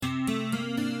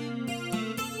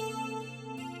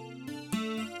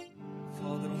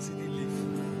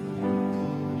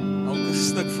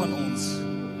binnenstuk van ons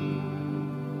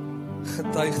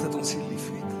getuig dat ons U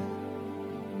liefhet.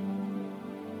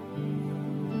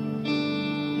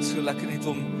 So lekker net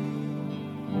om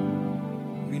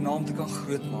U naam te kan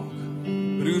groot maak.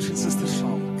 Broers en susters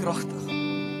saam, kragtig,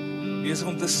 besig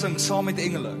om te sing saam met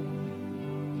engele.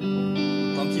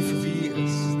 Dankie vir wie U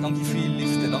is, dankie vir U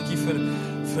liefde, dankie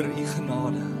vir U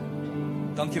genade.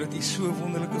 Dankie dat U so 'n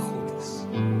wonderlike God is.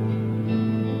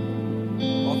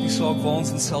 Maak nie saak waar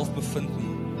ons onsself bevind nie,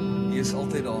 U is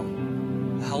altyd daar.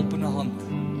 'n Helpende hand.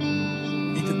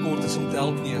 Nie te kort is om te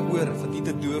help nie, 'n oor wat nie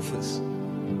te doof is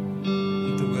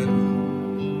om te hoor nie.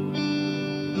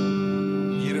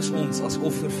 Hier is ons as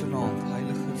offer vanaand,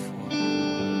 Heilige Vader.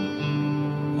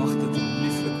 Mag dit 'n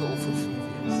lieflike offer vir U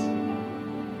wees.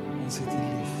 Ons het U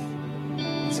lief.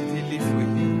 Ons het U lief, o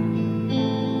Heer.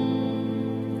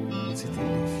 Ons het U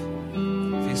lief.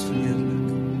 Wees verheerlik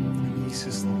in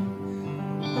Jesus naam.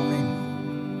 Amen.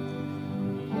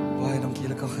 Baie dankie,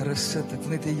 julle kan gerus sit. Ek wil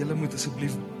net hê julle moet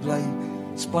asseblief bly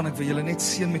span. Ek wil julle net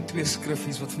seën met 2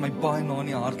 skriffies wat vir my baie na in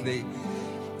die hart lê.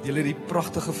 Julle het die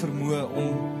pragtige vermoë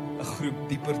om 'n groep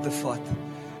dieper te vat.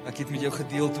 Ek het met jou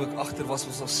gedeel toe ek agter was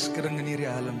skring in hierdie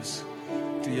helms.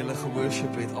 Toe julle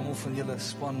geworship het, almal van julle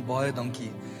span, baie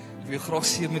dankie. Ek wil graag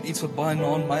seën met iets wat baie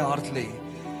na in my hart lê.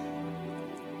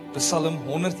 Psalm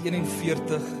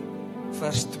 141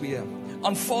 vers 2.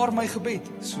 Aanvaar my gebed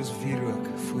soos wierook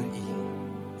voor U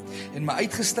en my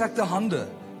uitgestrekte hande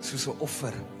soos 'n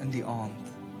offer in die aand.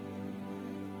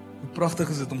 Hoe pragtig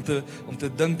is dit om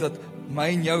te dink dat my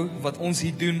en jou, wat ons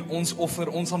hier doen, ons offer,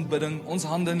 ons aanbidding, ons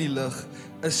hande in die lug,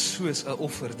 is soos 'n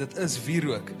offer. Dit is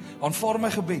wierook. Aanvaar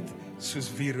my gebed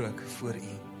soos wierook voor U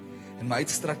en my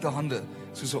uitgestrekte hande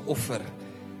soos 'n offer.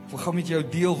 Ek wil gaan met jou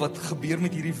deel wat gebeur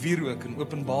met hierdie wierook in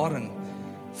Openbaring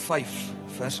 5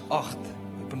 vers 8.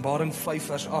 Openbaring 5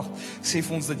 vers 8 sê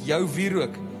vir ons dat jou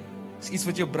wierook is iets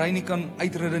wat jou brein nie kan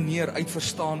uitredeneer,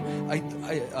 uitverstaan,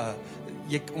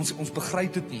 ons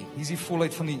begryp dit nie. Hier is die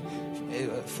volheid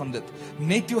van dit.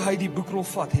 Net toe hy die boekrol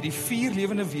vat, het die 4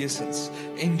 lewende wesens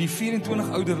en die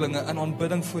 24 ouderlinge in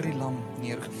aanbidding voor die lam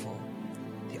neergeval.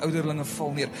 Die ouderlinge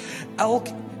val neer.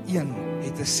 Elkeen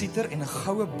het 'n siter en 'n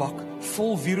goue bak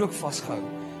vol wierook vasgehou.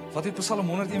 Wat het Psalm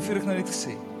 141 nou net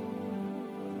gesê?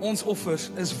 Ons offers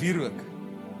is wierook.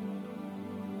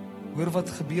 Hoor wat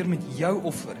gebeur met jou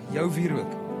offer, jou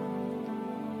wierook.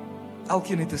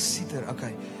 Elkeen het 'n siter,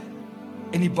 okay.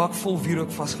 En die bak vol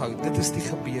wierook vasgehou. Dit is die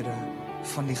gebede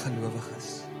van die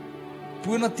gelowiges.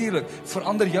 Bonatuurlik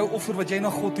verander jou offer wat jy na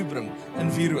God toe bring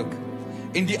in wierook.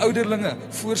 En die ouderlinge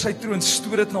voor sy troon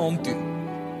stoot dit na hom toe.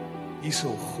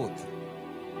 Hierso God,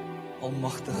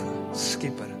 almagtige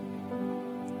Skepper.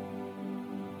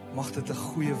 Mag dit 'n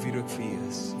goeie wierook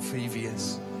vir U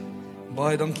wees.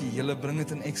 Baie dankie, julle bring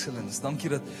dit in excellence. Dankie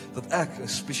dat ek 'n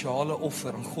spesiale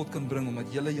offer aan God kan bring,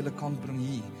 omdat julle kan bring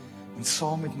hier en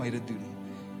saam met my dit doen.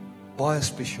 Baie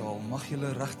spesiaal. Mag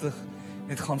julle regtig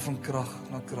net gaan van krag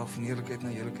na krag, van heerlikheid na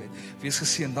heerlikheid. Wees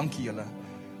geseën, dankie julle.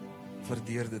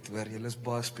 Waardeer dit, hoor. Julle is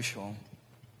baie spesiaal.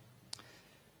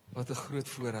 Wat 'n groot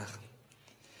voorreg.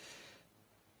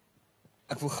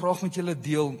 Ek wil graag met julle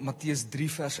deel Matteus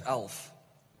 3 vers 11.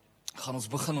 Gaan ons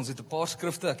begin, ons het 'n paar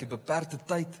skrifte, ek het beperkte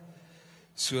tyd.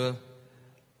 So,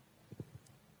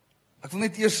 ek wil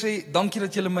net eers sê, dankie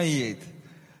dat julle my hier het.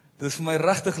 Dit is vir my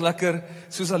regtig lekker,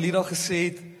 soos Alida gesê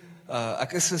het,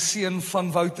 ek is 'n seun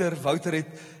van Wouter. Wouter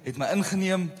het my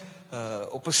ingeneem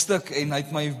op 'n stuk en hy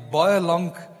het my baie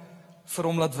lank vir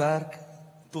hom laat werk,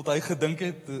 tot hy gedink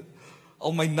het,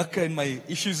 al my nikke en my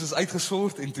issues is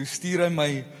uitgesort, en toe stuur hy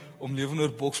my om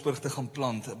Leeuwenoord Boksburg te gaan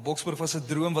plant. Boksburg was 'n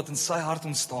droom wat in sy hart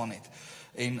ontstaan het.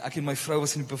 En ek en my vrou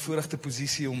was in die bevoorregte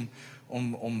posisie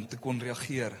om te kon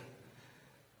reageer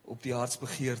op die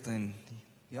hartsbegeerte. En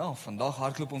ja, vandag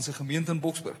hardloop ons 'n gemeente in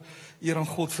Boksburg. Eer aan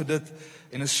God vir dit.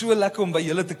 En is so lekker om by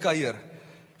julle te kuier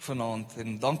vanaand.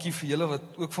 En dankie vir julle wat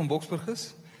ook van Boksburg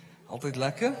is. Altyd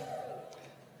lekker.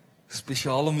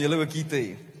 Spesiaal om julle ook hier te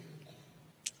hê.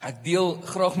 Ek deel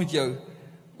graag met jou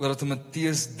oor wat in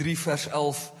Matteus 3 vers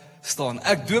 11 staan.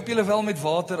 Ek doop julle wel met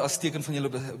water as teken van julle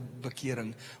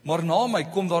bekering. Maar na my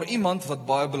kom daar iemand wat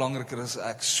baie belangriker is as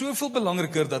ek. Soveel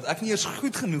belangriker dat ek nie eers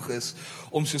goed genoeg is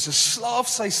om soos 'n slaaf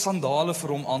sy sandale vir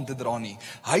hom aan te dra nie.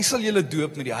 Hy sal julle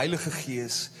doop met die Heilige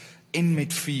Gees en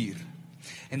met vuur.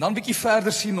 En dan bietjie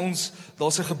verder sien ons,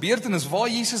 daar's 'n gebeurtenis waar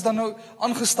Jesus dan nou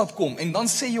aangestap kom. En dan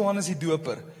sê Johannes die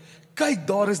Doper, kyk,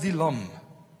 daar is die lam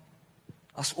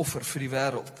as offer vir die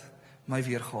wêreld, my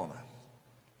weergawe.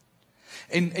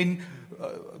 En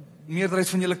meerderheid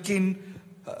van julle ken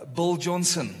Bill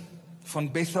Johnson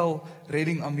van Bethel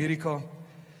Redding Amerika.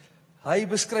 Hy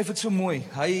beskryf dit so mooi.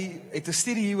 Hy het 'n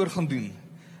studie hieroor gaan doen.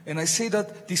 En hy sê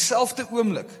dat dieselfde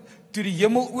oomblik, toe die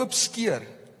hemel oopskeer,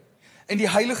 en die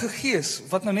Heilige Gees,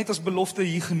 wat nou net as belofte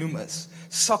hier genoem is,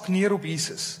 sak neer op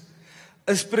Jesus,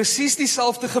 is presies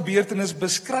dieselfde gebeurtenis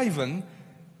beskrywing,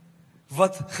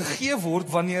 wat gegee word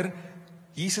wanneer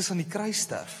Jesus aan die kruis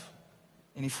sterf,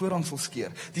 en die voorhangsel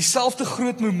skeer. Dieselfde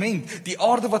groot moment, die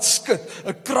aarde wat skud,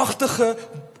 'n kragtige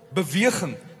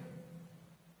beweging,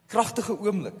 kragtige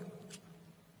oomblik,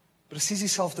 presies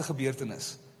dieselfde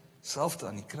gebeurtenis, selfde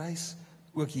aan die kruis,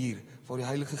 ook hier, waar die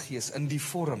Heilige Gees in die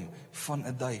vorm van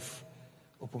 'n duif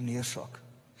op hom neersak.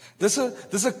 Dis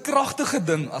 'n kragtige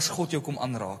ding as God jou kom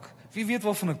aanraak. Wie weet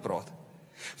waarvan ek praat?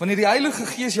 Wanneer die Heilige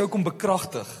Gees jou kom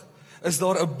bekragtig, is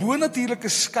daar 'n bonatuurlike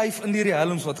skuif in die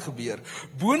riehelms wat gebeur.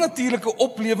 Bonatuurlike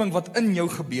oplewing wat in jou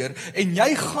gebeur, en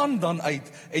jy gaan dan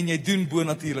uit en jy doen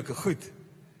bonatuurlike goed.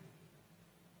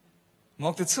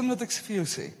 Maak dit sin wat ek vir jou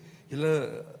sê?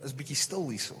 Julle is bietjie stil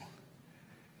hierso.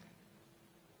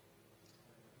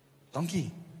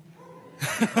 Dankie.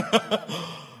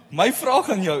 My vraag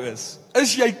aan jou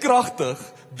is jy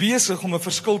kragtig besig om 'n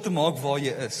verskil te maak waar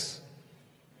jy is?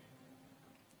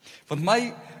 Want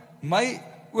my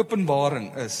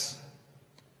openbaring is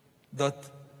dat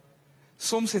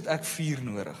soms het ek vuur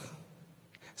nodig.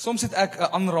 Soms het ek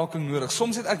 'n aanraking nodig.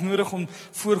 Soms het ek nodig om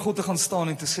voor God te gaan staan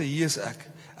en te sê, hier is ek.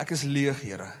 Ek is leeg,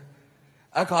 Here.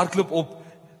 Ek hardloop op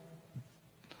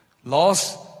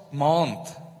laas maand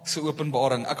se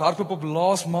openbaring. Ek hardloop op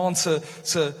laas maand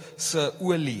se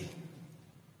olie.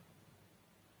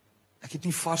 Ek het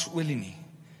nie vars olie nie.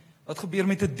 Wat gebeur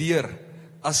met 'n deur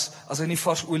as hy nie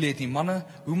vars olie het nie? Manne,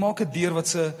 hoe maak 'n deur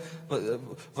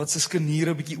wat se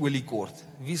skeniere bietjie olie kort?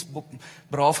 Wie is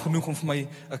braaf genoeg om vir my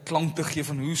 'n klank te gee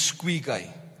van hoe squeak hy?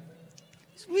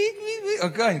 Squeak.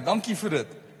 Okay, dankie vir dit.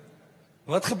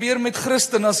 Wat gebeur met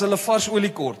Christen as hulle vars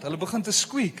olie kort? Hulle begin te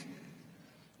squeak.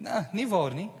 Nee, nie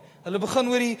waar nie. Hulle begin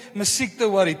oor die musiek te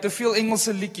worry, te veel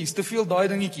Engelse liedjies, te veel daai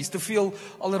dingetjies, te veel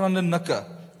allerhande nikke.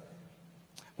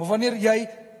 Maar wanneer jy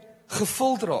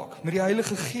gevuld raak met die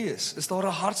Heilige Gees, is daar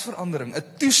 'n hartsverandering, 'n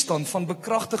toestand van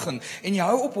bekragtiging, en jy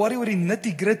hou op worry oor die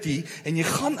nitty-gritty, en jy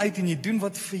gaan uit en jy doen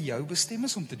wat vir jou bestem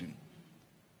is om te doen.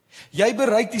 Jy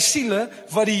bereik die siele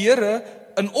wat die Here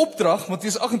in opdrag,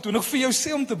 Matteus 28, vir jou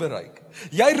sê om te bereik.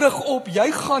 Jy rig op,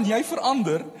 jy gaan, jy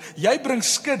verander, jy bring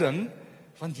skudding,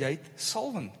 want jy het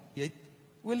salwing, jy het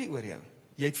olie oor jou,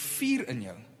 jy het vuur in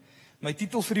jou. My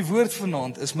titel vir die woord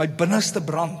vanaand is my binneste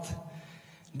brand.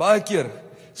 Baie keer,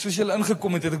 soos jy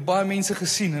ingekom het ek baie mense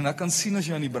gesien, en ek kan sien as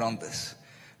jy aan die brand is.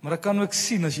 Maar ek kan ook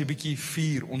sien as jy bietjie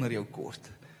vuur onder jou kort.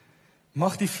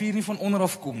 Mag die vuur nie van onder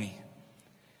af kom nie.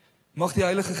 Mag die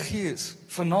Heilige Gees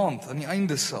vanaand, aan die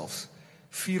einde selfs,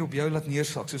 vuur op jou laat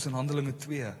neersak, soos in Handelinge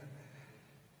 2.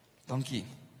 Dankie.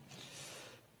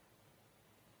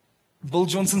 Bill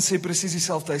Johnson sê presies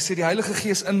dieselfde. Hy sê die Heilige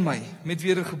Gees in my, met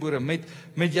wedergebore,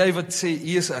 met jy wat sê,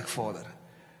 hier is ek Vader.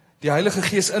 Die Heilige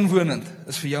Gees inwonend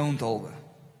is vir jou onthaalwe,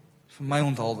 vir my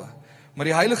onthaalwe. Maar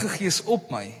die Heilige Gees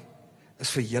op my is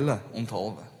vir julle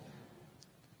onthaalwe.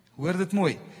 Hoor dit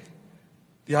mooi.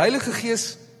 Die Heilige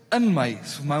Gees in my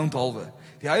is vir my onthaalwe.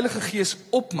 Die Heilige Gees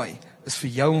op my is vir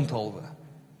jou onthaalwe.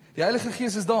 Die Heilige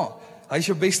Gees is daar. Hy is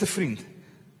jou beste vriend.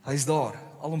 Hy is daar,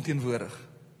 alomteenwoordig,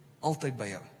 altyd by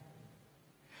jou.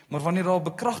 Maar wanneer daar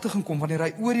bekragtiging kom, wanneer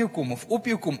hy oor jou kom of op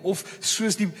jou kom, of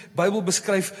soos die Bybel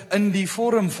beskryf in die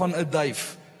vorm van 'n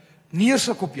duif,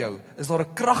 neersak op jou, is daar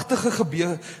 'n kragtige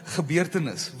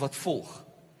gebeurtenis wat volg.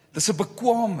 Dis 'n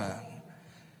bekwame.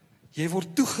 Jy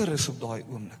word toegerus op daai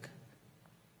oomblik.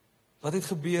 Wat het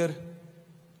gebeur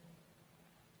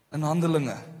in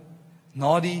Handelinge,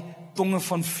 na die tonge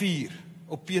van vuur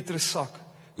op Petrus sak?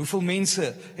 Hoeveel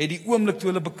mense het die oomblik toe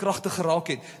hulle bekragtig geraak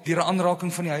het deur 'n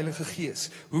aanraking van die Heilige Gees?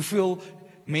 Hoeveel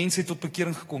mense het tot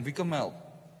bekering gekom? Wie kan my help?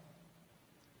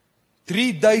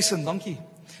 3000, dankie.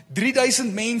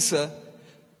 3000 mense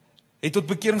het tot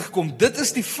bekering gekom. Dit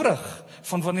is die vrug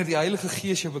van wanneer die Heilige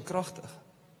Gees jou bekragtig.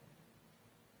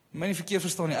 My nie verkeerd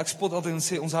verstaan nie. Ek spot altyd en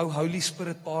sê ons hou Holy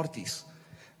Spirit parties.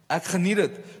 Ek geniet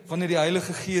dit wanneer die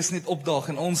Heilige Gees net opdaag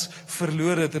en ons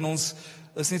verloor het en ons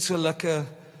is net so lekker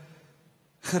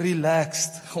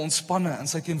gerelaxed, geontspanne in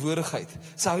sy teenwoordigheid.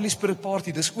 Sy Holy Spirit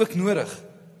party, dis ook nodig.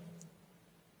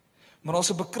 Maar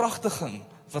daar's 'n bekragtiging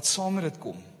wat saam met dit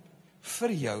kom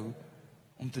vir jou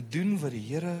om te doen wat die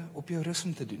Here op jou rus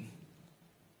om te doen.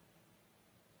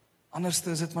 Anders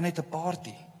is dit maar net 'n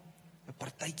party, 'n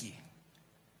partytjie.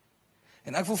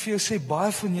 En ek wil vir jou sê,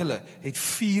 baie van julle het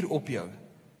vuur op jou,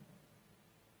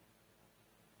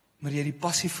 maar jy het die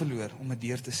passie verloor om dit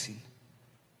deur te sien.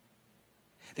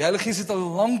 Die Heilige Gees het al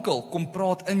lankal kom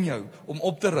praat in jou, om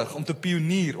op te rig, om te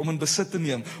pionier, om in besit te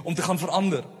neem, om te gaan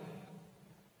verander.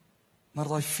 Maar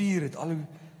daai vuur het al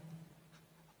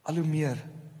hoe meer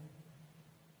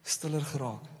stiller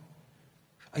geraak,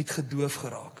 uitgedoof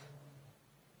geraak.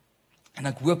 En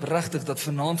ek hoop regtig dat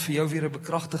vanaand vir jou weer 'n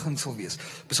bekragtiging sal wees.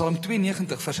 Psalm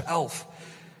 92 vers 11.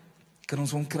 Kan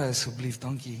ons hom kry asseblief,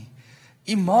 dankie.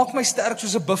 U maak my sterk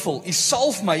soos 'n buffel, u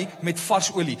salf my met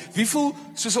vars olie. Wie voel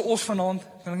soos 'n os vanaand?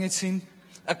 Kan ek net sien?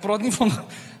 Ek praat nie van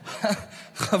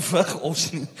gewig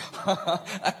os nie.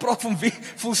 Ek praat van wie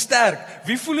voel sterk.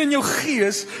 Wie voel in jou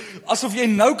gees asof jy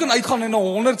nou kan uitgaan en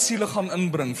 100 siele gaan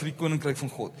inbring vir die koninkryk van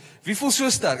God? Wie voel so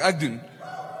sterk? Ek doen.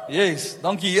 Yes,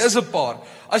 dankie, hier is 'n paar.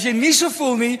 As jy nie so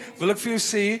voel nie, wil ek vir jou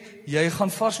sê, jy gaan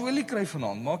vars olie kry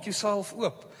vanaand. Maak jouself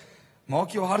oop.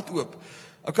 Maak jou hart oop.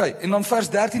 Okay, en dan vers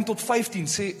 13 tot 15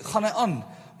 sê, gaan hy aan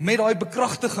met daai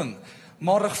bekragtiging.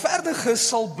 Maar regverdiges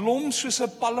sal blom soos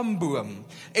 'n palmboom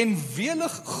en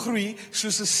welig groei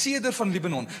soos 'n seder van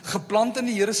Libanon, geplant in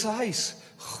die Here se huis.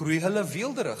 Groei hulle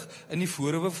weelderig in die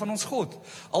voorhoewe van ons God.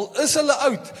 Al is hulle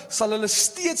oud, sal hulle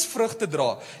steeds vrugte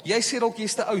dra. Jy sê dalk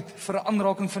jy's te oud vir 'n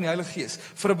aanraking van die Heilige Gees,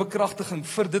 vir 'n bekragtiging,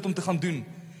 vir dit om te gaan doen.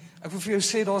 Ek wil vir jou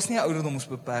sê, daar's nie 'n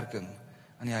ouderdomsbeperking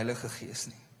aan die Heilige Gees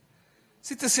nie.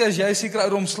 Sê te sê, as jy seker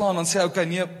ouderdom slaan, dan sê okay,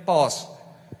 nee, paas.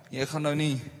 Jy gaan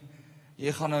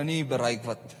nou nie bereik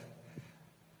wat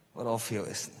daar vir jou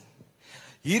is nie.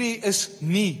 Hierdie is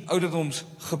nie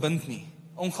ouderdomsgebind nie.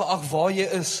 Ongeag waar jy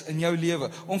is in jou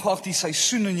lewe, ongeag die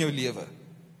seisoen in jou lewe.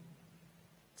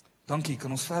 Dankie,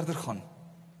 kan ons verder gaan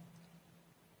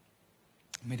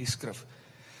met die skrif.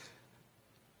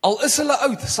 Al is hulle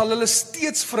oud, sal hulle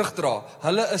steeds vrug dra.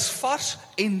 Hulle is vars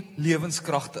en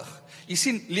lewenskragtig. Jy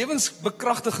sien,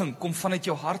 lewensbekragtiging kom vanuit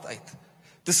jou hart uit.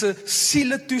 Dis 'n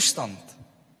sieletoestand.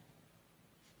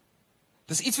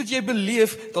 Dis iets wat jy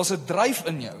beleef, daar's 'n dryf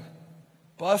in jou.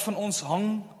 Baie van ons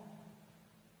hang,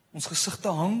 ons gesigte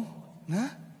hang,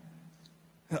 né?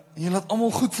 Ja, jy laat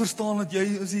almal goed verstaan dat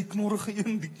jy is die knorrige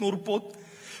een, die knorpot.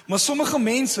 Maar sommige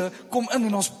mense kom in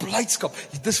en ons blydskap.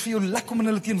 Dit is vir jou lekker om in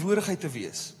hulle teenwoordigheid te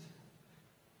wees.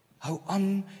 Hou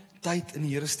aan tyd in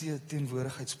die Here se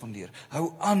teenwoordigheid spandeer.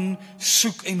 Hou aan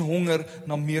soek en honger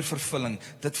na meer vervulling.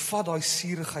 Dit vat daai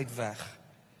suurigheid weg.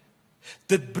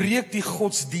 Dit breek die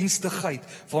godsdienstigheid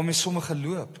waarmee sommige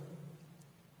loop.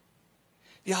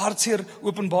 Die hartseer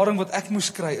openbaring wat ek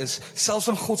moes kry is, selfs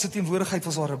in God se teenwoordigheid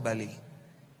was daar rebellie.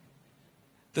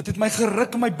 Dit het my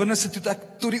geruk in my binneste toe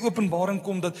ek tot die openbaring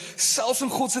kom dat selfs in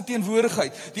God se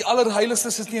teenwoordigheid, die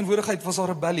allerheiligste se teenwoordigheid was daar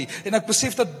rebellie. En ek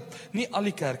besef dat nie al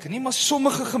die kerke nie, maar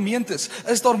sommige gemeentes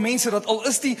is daar mense dat al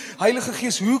is die Heilige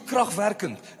Gees hoe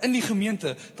kragwerkend in die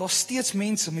gemeente, daar steeds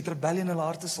mense met rebellie in hulle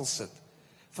harte sal sit.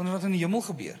 Van wat in die hemel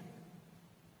gebeur.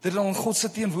 Dit dan in God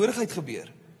se teenwoordigheid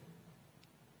gebeur.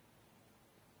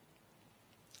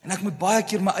 En ek moet baie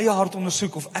keer my eie hart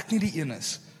ondersoek of ek nie die een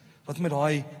is wat met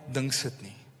daai ding sit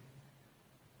nie.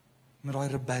 Met daai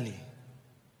rebellie.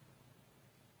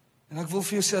 En ek wil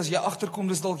vir jou sê, as jy agterkom,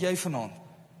 dis dalk jy vanaand.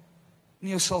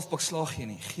 Nie jouself bakslaag gee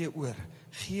nie, gee oor.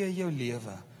 Gee jou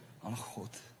lewe aan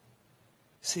God.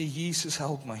 Sê, Jesus,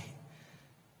 help my.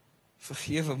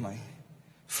 Vergewe my.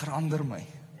 Verander my.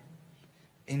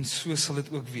 En so sal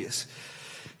dit ook wees.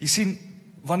 Jy sien,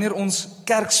 wanneer ons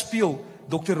kerk speel,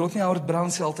 Dr. Rodney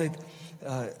Howard-Browne sê altyd,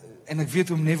 en ek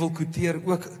weet oom Neville Couture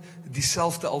ook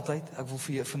dieselfde altyd, ek wil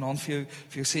vir jou vanaand vir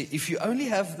jou sê, if you only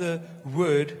have the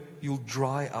word, you'll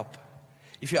dry up.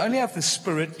 If you only have the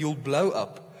spirit, you'll blow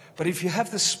up. But if you have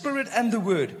the spirit and the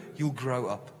word, you'll grow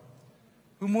up.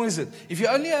 Hoe mooi is dit? If you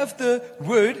only have the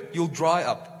word, you'll dry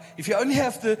up. If you only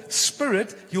have the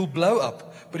spirit, you'll blow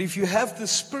up. But if you have the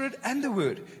spirit and the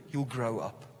word, you'll grow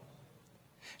up.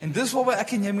 En dis waarby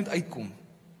ek en jy moet uitkom.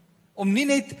 Om nie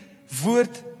net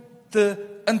woord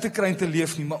in te kry en te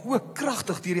leef nie, maar ook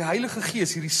kragtig deur die Heilige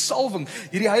Gees, hierdie salwing,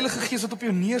 hierdie Heilige Gees wat op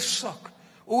jou neersak,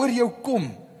 oor jou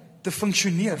kom, te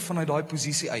funksioneer vanuit daai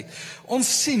posisie uit.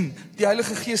 Ons sien die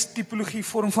Heilige Gees tipologie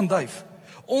vorm van duif.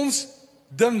 Ons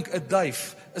dink 'n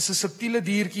duif is 'n subtiele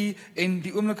diertjie en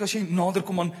die oomblik as jy nader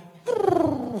kom aan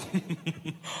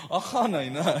ag gaan hy,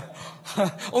 nee.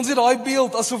 Ons het daai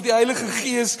beeld asof die Heilige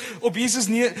Gees op Jesus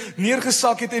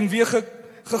neergesak het en weer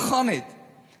gegaan het.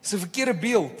 Dis 'n verkeerde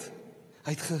beeld.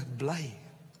 Hy het gebly.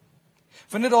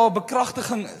 Wanneer daar 'n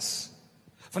bekragtiging is,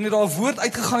 wanneer daar 'n woord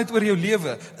uitgegaan het oor jou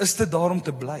lewe, is dit daarom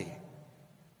te bly.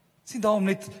 Dis nie daarom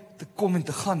net te kom en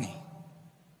te gaan nie.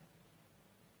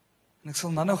 En ek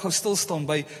sal nou gou stil staan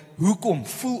by hoekom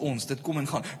voel ons dit kom en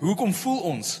gaan? Hoekom voel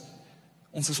ons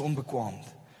is onbekwaamd?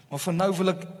 Maar vir nou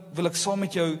wil ek saam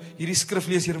met jou hierdie skrif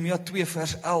lees, Jeremia 2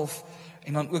 vers 11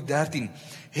 en dan ook 13.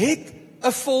 Het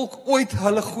 'n volk ooit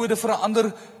hulle gode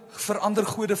vir ander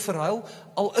gode verruil,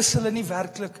 al is hulle nie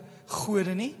werklik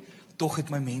gode nie? tog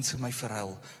het my mense my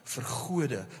verruil vir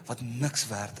gode wat niks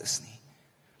werd is nie.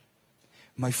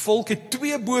 My volk het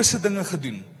 2 bose dinge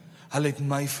gedoen. Hulle het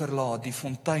my verlaat, die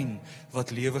fontein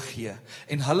wat lewe gee.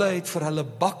 En hulle het vir hulle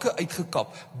bakke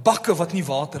uitgekap, bakke wat nie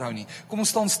water hou nie. Kom ons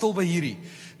staan stil by hierdie.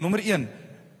 Nommer 1.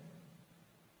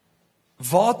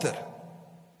 Water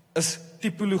is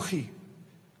tipologie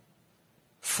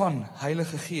van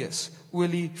Heilige Gees,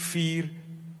 olie, vuur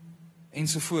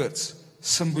ensovoorts,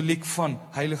 simboliek van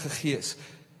Heilige Gees.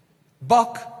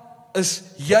 Bak is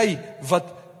jy wat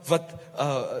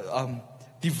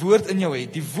die woord in jou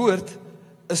het. Die woord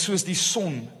is soos die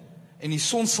son, en die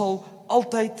son sal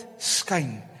altyd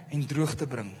skyn en droogte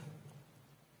bring.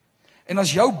 En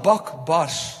as jou bak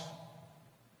bars,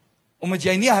 omdat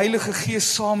jy nie Heilige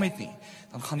Gees saam het nie,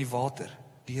 dan gaan die water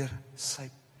deur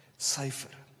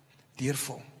syfer,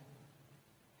 deurval.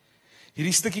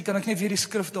 Hierdie stukkie kan ek net weer die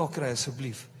skrif daar kry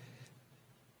asseblief.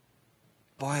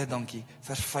 Baie dankie,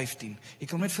 vers 15. Ek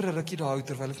kan net vir 'n rukkie daar hou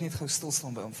terwyl ek net gou stil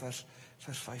staan by hom, vers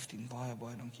 15.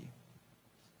 Baie dankie.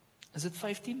 Is dit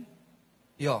 15?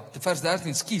 Ja, vers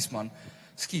 13, skies man.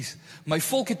 My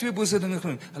volk het 2 bose dinge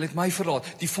gedoen. Hulle het my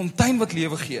verlaat, die fontein wat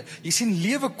lewe gee. Jy sien,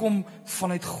 lewe kom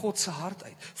vanuit God se hart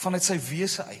uit, vanuit sy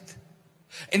wese uit.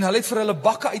 En hulle het vir hulle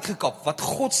bakke uitgekap, wat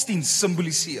godsdiens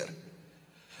simboliseer.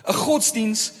 'n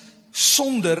Godsdiens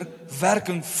sonder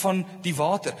werking van die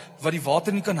water, wat die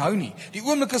water nie kan hou nie. Die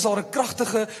oomblik as daar 'n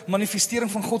kragtige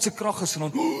manifestering van God se krag is, en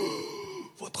dan,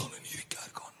 wat gaan in hierdie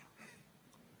kerk aan?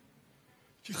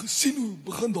 Het jy gesien hoe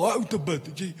begin daai ou te bid?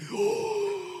 Het jy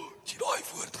daai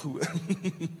woord gehoor?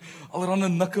 Allerhande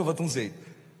nikke wat ons het.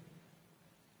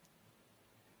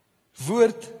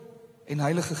 Woord en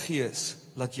Heilige Gees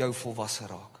laat jou volwasse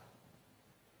raak.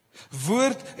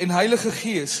 Woord en Heilige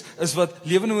Gees is wat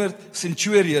Lewenwoord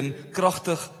Centurion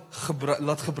kragtig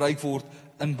laat gebruik word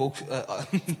in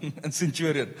in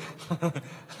Centurion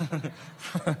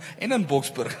en in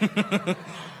Boksburg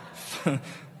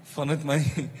vanuit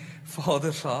my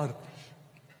vader se hart.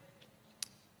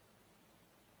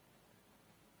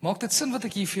 Maak dit sin wat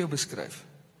ek hier vir jou beskryf?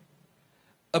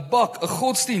 'n bak, 'n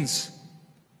godsdiens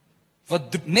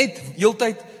wat net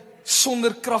heeltyd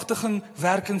sonder kragtiging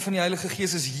werking van die Heilige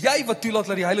Gees is jy wat toelaat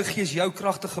dat die Heilige Gees jou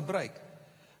kragtig gebruik.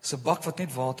 Dis 'n bak wat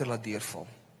net water laat deurval.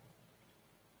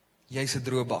 Jy's 'n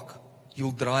droë bak.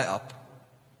 You'll dry up.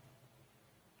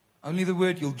 Only the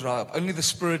word, you'll dry up. Only the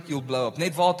spirit, you'll blow up.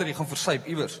 Net water, jy gaan versuip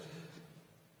iewers.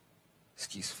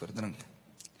 Ekskuus, verdrink.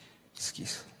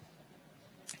 Ekskuus.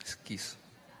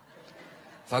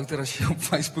 Wouter, as jy op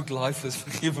Facebook live is,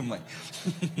 vergewe my.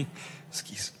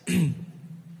 Ekskuus.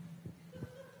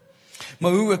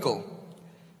 Maar hoe ook al,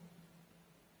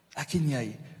 ek en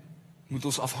jy moet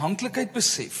ons afhanklikheid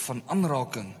besef van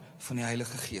aanraking van die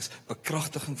Heilige Gees,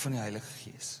 bekragtiging van die Heilige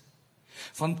Gees.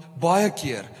 Want baie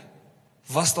keer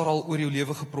was daar al oor jou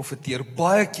lewe geprofeteer,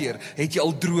 baie keer het jy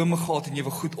al drome gehad en jy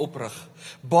wil goed oprig.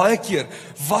 Baie keer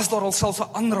was daar al selfs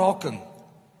 'n aanraking,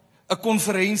 'n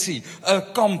konferensie,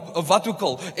 'n kamp, 'n wat ook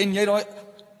al, en jy daai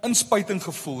inspuiting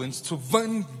gevoel en so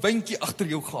windjie agter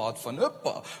jou gehad van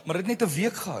hoppa, maar dit het net 'n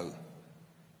week gehou.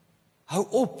 Hou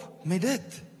op met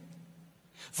dit.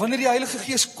 Wanneer die Heilige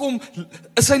Gees kom,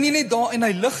 is hy nie net daar en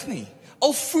hy lig nie.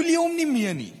 Al voel jy hom nie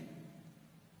meer nie.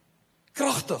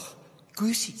 Kragtig,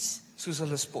 goosies, soos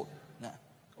hulle spot,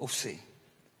 of sê.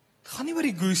 Dit gaan nie oor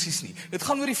die goosies nie. Dit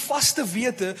gaan oor die vaste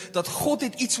wete dat God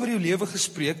het iets oor jou lewe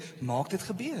gespreek, maak dit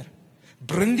gebeur.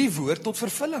 Bring die woord tot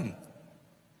vervulling.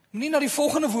 Moenie na die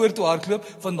volgende woord toe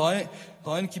hardloop, want daai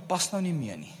enetjie pas nou nie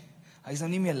meer nie. Hy is nou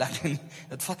nie meer lekker nie.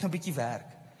 Dit vat nou 'n bietjie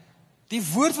werk. Die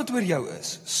woord wat oor jou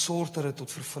is, sorg dat dit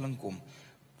tot vervulling kom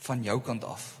van jou kant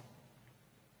af.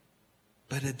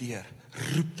 Bid dit deur,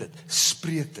 roep dit,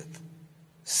 spreek dit.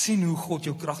 Sien hoe God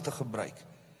jou kragtig gebruik.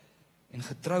 En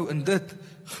getrou in dit,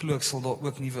 glo ek sal daar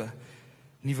ook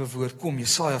nuwe woord kom.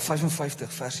 Jesaja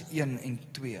 55 vers 1 en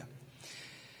 2.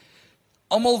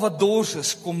 Almal wat dors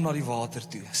is, kom na die water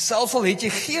toe. Selfs al het jy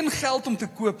geen geld om te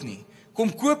koop nie,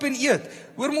 kom koop en eet.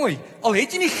 Hoor mooi, al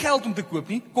het jy nie geld om te koop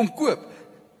nie, kom koop.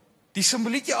 Die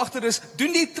simboliek agter is,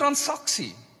 doen die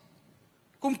transaksie.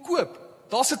 Kom koop.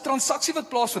 Daar's 'n transaksie wat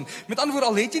plaasvind. Met ander woorde,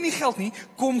 al het jy nie geld nie,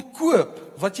 kom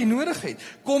koop wat jy nodig het.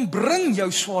 Kom bring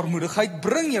jou swaarmoedigheid,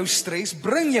 bring jou stres,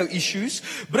 bring jou issues,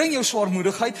 bring jou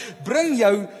swaarmoedigheid, bring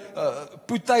jou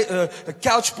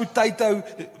couch potato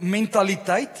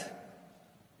mentaliteit.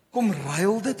 Kom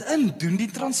ruil dit in, doen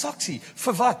die transaksie.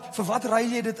 Vir wat? Vir wat ruil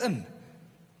jy dit in?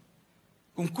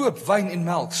 Kom koop wyn en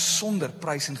melk sonder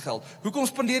prys en geld. Hoekom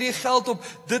spandeer jy geld op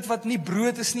dit wat nie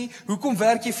brood is nie? Hoekom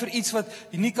werk jy vir iets wat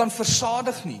jy nie kan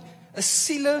versadig nie? 'n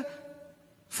siele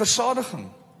versadiging.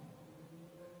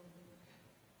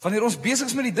 Wanneer ons besig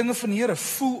is met die dinge van die Here,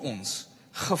 voel ons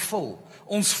gevul.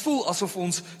 Ons voel asof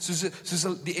ons, soos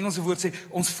die Engelse woord sê,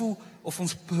 ons voel of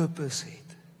ons purpose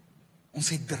het. Ons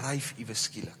het dryf iewes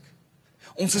skielik.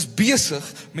 Ons is besig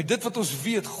met dit wat ons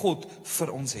weet God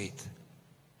vir ons het.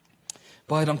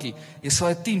 Baie dankie.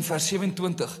 Jesaja 10 vers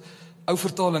 27, ou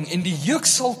vertaling, en die juk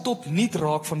sal tot niet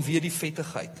raak vanweë die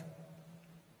vettigheid.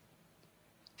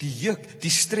 Die juk,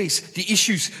 die stres, die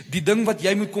issues, die ding wat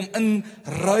jy moet kom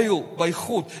inruil by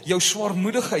God, jou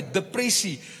swaarmoedigheid,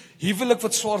 depressie, huwelik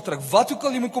wat swaar trek, wat ook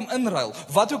al jy moet kom inruil,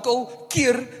 wat ook al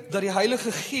keer dat die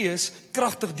Heilige Gees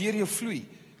kragtig deur jou vloei,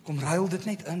 kom ruil dit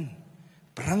net in,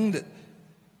 bring dit,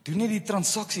 doen net die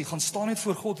transaksie, gaan staan net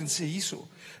voor God en sê hierso,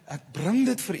 ek bring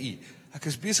dit vir u, ek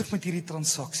is besig met hierdie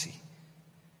transaksie,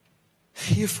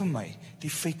 gee vir my die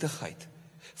vettigheid,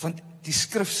 want die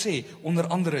skrif sê, onder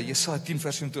andere, Jesaja 10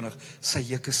 vers 27, sy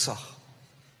juk is sag.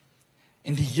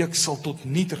 En die juk sal tot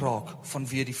niet raak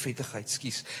vanweë die vettigheid,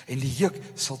 en die juk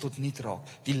sal tot niet raak.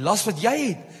 Die las wat jy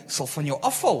het, sal van jou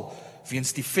afval,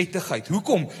 weens die vettigheid.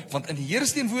 Hoekom? Want in die Here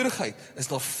se teenwoordigheid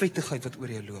is daar vettigheid wat oor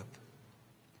jou loop.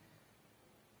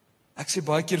 Ek sê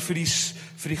baie keer vir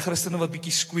die Christene wat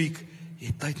bietjie squeak, jy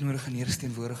het tyd nodig in die Here se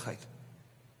teenwoordigheid.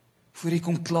 Voor jy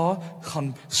kom klaar,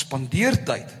 gaan spandeer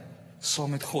tyd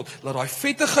saam met God. Laat daai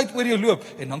vettigheid oor jou loop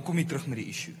en dan kom jy terug met die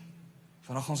issue.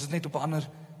 Vandag gaan ons dit net op 'n ander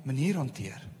manier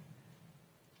hanteer.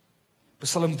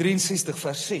 Psalm 63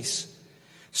 vers 6.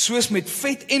 Soos met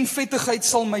vet en vettigheid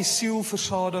sal my siel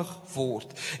versadig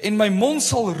word en my mond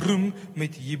sal roem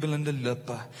met jubelende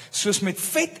lippe. Soos met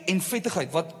vet en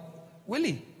vettigheid wat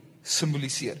olie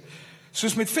simboliseer.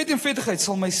 Soos met vet en vettigheid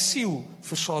sal my siel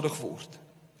versadig word.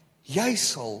 Jy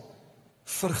sal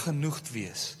vergenoegd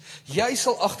wees. Jy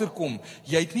sal agterkom,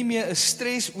 jy het nie meer 'n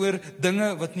stres oor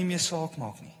dinge wat nie meer saak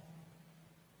maak nie.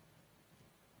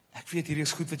 Ek weet hierdie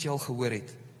is goed wat jy al gehoor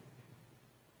het.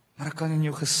 Maar ek kan in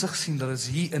jou gesig sien dat dit is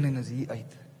hier in en is hier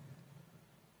uit.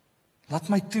 Laat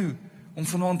my toe om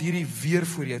vanaand hierdie weer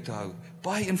voor jou te hou.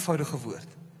 Baie eenvoudige woord.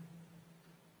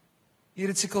 Hier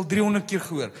het ek al 300 keer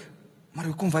gehoor, maar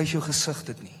hoekom wys jou gesig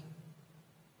dit nie?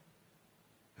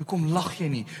 Hoekom lag jy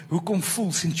nie? Hoekom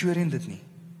voel Centurion dit nie?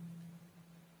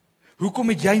 Hoekom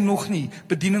het jy nog nie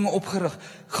bedieninge opgerig,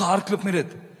 gehardloop met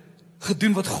dit,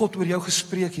 gedoen wat God oor jou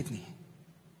gespreek het nie?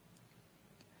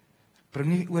 Ek bring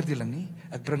nie oordeling nie,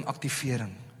 ek bring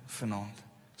aktivering vanaand.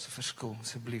 Dis 'n verskil,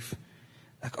 asseblief.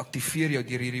 Ek aktiveer jou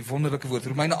deur hierdie wonderlike woord.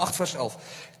 Romeine 8 vers 11.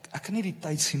 Ek kan nie die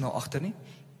tyd sien na agter nie.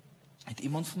 Het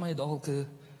iemand vir my dalk 'n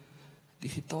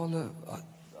digitale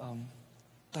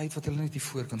tyd wat hulle net hier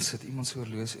voor kan sit, iemand se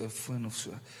horlosie, 'n foon of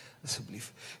so,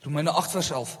 asseblief. Romeine 8 vers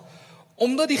 11.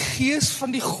 Omdat die Gees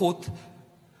van die God,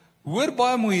 hoor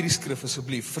baie mooi hierdie skrif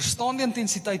asseblief, verstaan die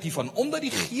intensiteit hiervan, omdat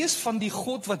die Gees van die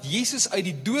God wat Jesus uit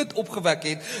die dood opgewek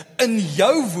het, in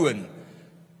jou woon,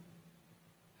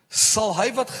 sal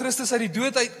hy wat Christus uit die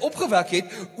dood uit opgewek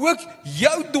het, ook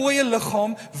jou dooie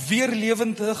liggaam weer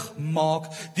lewendig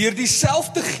maak, deur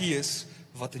dieselfde Gees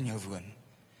wat in jou woon.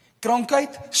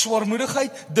 Krankheid,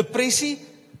 swaarmoedigheid, depressie,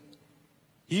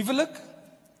 huwelik,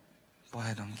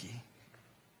 baie dankie.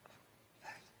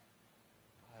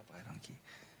 Baie dankie.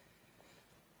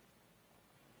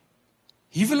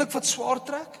 Huwelik wat swaar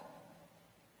trek?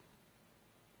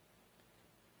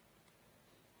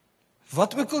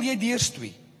 Wat ook al jy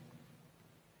deurstoei.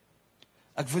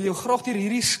 Ek wil jou graag deur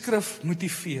hierdie skrif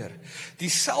motiveer.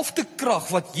 Dieselfde krag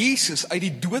wat Jesus uit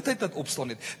die dood uit laat opstaan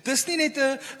het. Dis nie net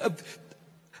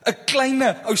 'n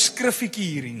kleine ou skriffietjie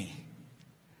hierdie nie.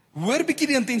 Hoor bietjie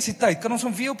die intensiteit. Kan ons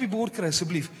hom weer op die bord kry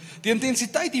asseblief? Die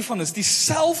intensiteit hiervan is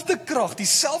dieselfde krag,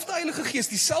 dieselfde Heilige Gees,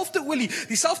 dieselfde olie,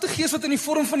 dieselfde Gees wat in die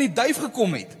vorm van die duif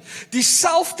gekom het.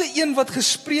 Dieselfde een wat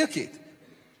gespreek het.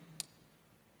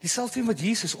 Dieselfde een wat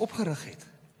Jesus opgerig het.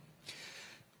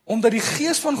 Omdat die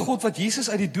Gees van God wat Jesus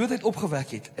uit die dood uit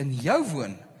opgewek het, in jou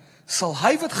woon, sal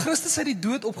hy wat Christus uit die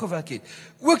dood opgewek het,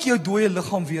 ook jou dooie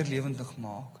liggaam weer lewendig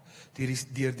maak,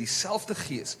 deur dieselfde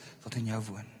Gees wat in jou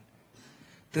woon.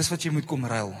 Dis wat jy moet kom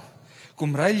ruil.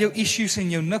 Kom ruil jou issues en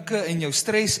jou nikke en jou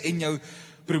stres en jou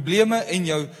probleme en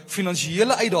jou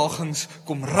finansiële uitdagings,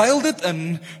 kom ruil dit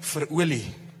in vir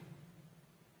olie.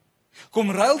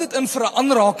 Kom ruil dit in vir 'n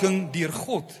aanraking deur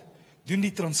God. Doen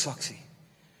die transaksie.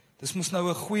 Dis mos nou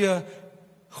 'n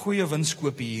goeie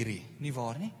winskoopie hierdie, nie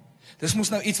waar nie? Dis mos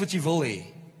nou iets wat jy wil hê.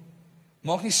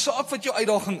 Maak nie saak wat jou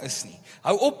uitdaging is nie.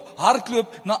 Hou op,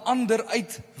 hardloop na ander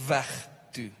uit weg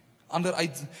toe. Ander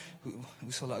uit,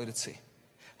 hoe sal ou dit sê?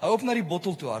 Hou op na die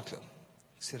bottel toe hardloop.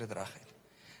 Ek sê dit reguit.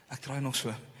 Ek draai nog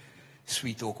so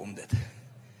sweet talk om dit.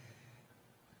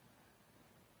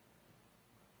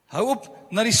 Hou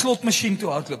op na die slotmasjien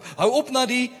toe hardloop. Hou op na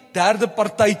die derde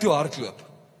party toe hardloop.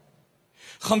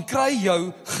 gaan kry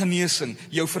jou genesing,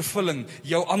 jou vervulling,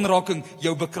 jou aanraking,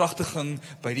 jou bekragtiging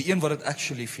by die een wat dit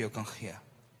actually vir jou kan gee.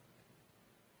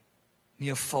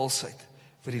 Nie 'n valsheid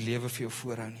wat die lewe vir jou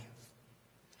voorhou nie.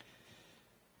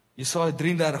 Jesaja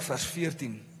 33 vers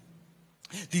 14.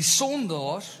 Die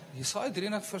sondaars, Jesaja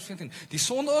 33 vers 14, die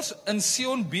sondaars in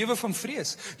Sion bewe van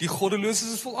vrees, die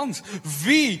goddeloses is vol angs.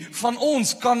 Wie van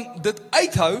ons kan dit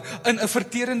uithou in 'n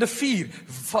verterende vuur?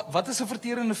 Wat is 'n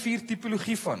verterende vuur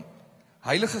tipologie van?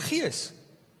 Heilige Gees.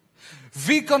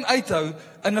 Wie kan uithou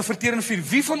in 'n verterende vuur?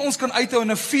 Wie van ons kan uithou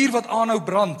in 'n vuur wat aanhou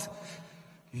brand?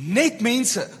 Net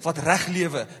mense wat reg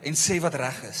lewe en sê wat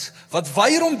reg is, wat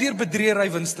weier om deur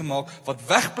bedriegery wins te maak, wat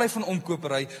wegbly van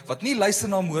omkopery, wat nie luister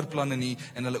na moordplanne nie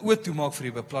en hulle oë toemaak vir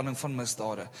die beplanning van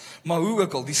misdade. Maar hoe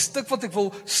ook al, die stuk wat ek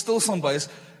wil stil staan by is,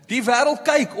 die wêreld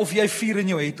kyk of jy vuur in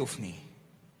jou het of nie.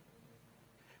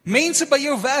 Mense by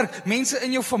jou werk, mense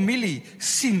in jou familie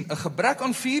sien 'n gebrek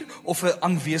aan vuur of 'n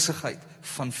aanwesigheid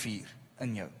van vuur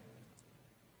in jou.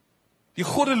 Die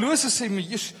goddelose sê my,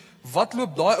 "Jesus, wat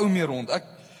loop daai ou mee rond?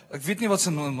 Ek weet nie wat se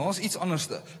naam is, iets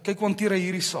anderste. Kyk hoe hanteer hy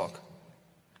hierdie saak.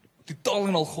 Totaal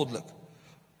en al goddelik."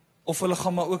 Of hulle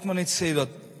gaan maar ook maar net sê dat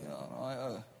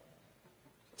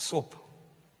sop.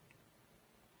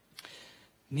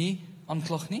 Nie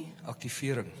aanklag nie,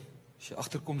 aktivering. As jy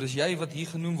agterkom, dis jy wat hier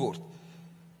genoem word.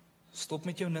 Stop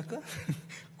met jou nikke.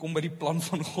 Kom by die plan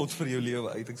van God vir jou lewe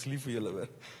uit. Ek's lief vir julle hoor.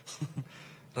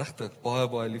 Regtig,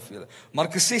 baie lief vir julle.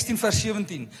 Markus 16 vers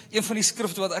 17, een van die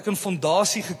skrifte wat ek in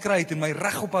fondasie gekry het en my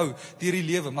reg ophou deur die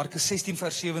lewe. Markus 16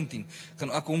 vers 17.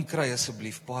 Kan ek hom kry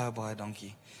asseblief? Baie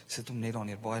dankie. Sit hom net daar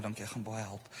neer. Baie dankie, ek gaan baie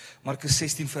help. Markus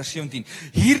 16 vers 17.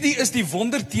 Hierdie is die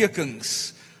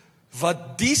wondertekens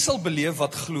wat die sal beleef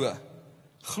wat glo.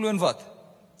 Glo in wat?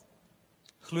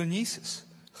 Glo in Jesus.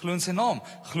 Glo in sy naam,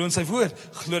 glo in sy woord,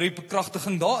 glo die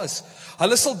bekragtiging daar is.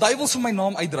 Hulle sal duiwels in my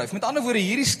naam uitdryf. Met ander woorde,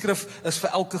 hierdie skrif is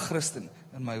vir elke Christen,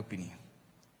 in my opinie.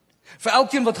 Vir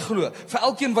elkeen wat glo, vir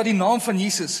elkeen wat die naam van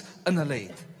Jesus in hulle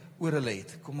het, oor hulle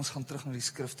het. Kom ons gaan terug na die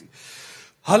skrif toe.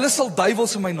 Hulle sal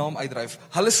duiwels in my naam uitdryf.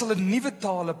 Hulle sal in nuwe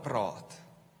tale praat.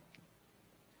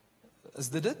 Is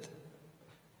dit?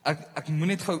 Ek moet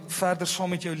net gou verder saam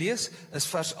met jou lees. Is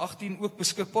vers 18 ook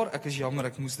beskikbaar? Ek is jammer,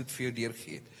 ek moes dit vir jou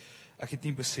deurgee het. Ek het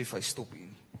nie besef hy stop hier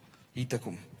nie. Hier te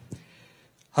kom.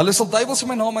 Hulle sal duiwels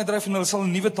in my naam uitdryf en hulle sal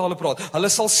in nuwe tale praat. Hulle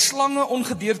sal slange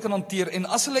ongedeerd kan hanteer en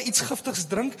as hulle iets giftigs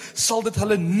drink, sal dit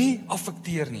hulle nie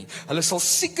affekteer nie. Hulle sal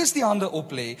siekes die hande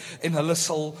oplê en hulle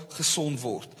sal gesond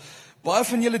word. Baie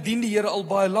van julle dien die Here al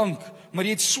baie lank, maar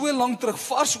jy het so lank terug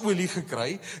vars olie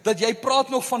gekry dat jy praat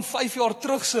nog van 5 jaar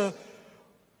terug se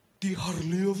die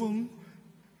herlewing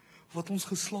wat ons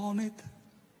geslaan het.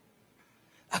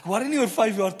 Ek worry nie oor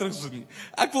 5 jaar terug so nie.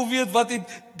 Ek wil weet wat het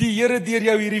die Here deur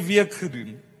jou hierdie week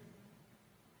gedoen.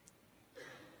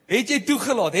 Het jy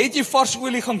toegelaat? Het jy vars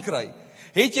olie gaan kry?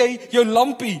 Het jy jou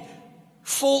lampie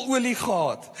vol olie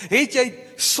gehad? Het jy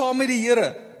saam met die Here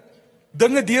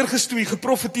dinge deurgestoei,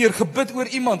 geprofeteer, gebid oor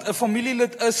iemand, 'n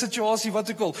familielid, 'n situasie,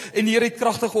 wat ook al, en die Here het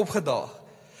kragtig opgedaag?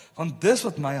 Want dis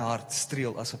wat my hart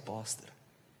streel as 'n pastor.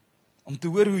 Om te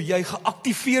hoor hoe jy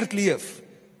geaktiveerd leef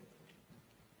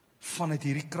vanuit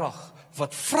hierdie krag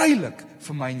wat vrylik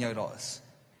vir my en jou daar is.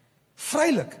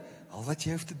 Vrylik. Al wat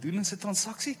jy hoef te doen is 'n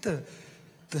transaksie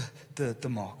te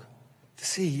maak. Te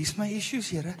sê, hier's my issues,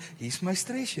 Here. Hier's my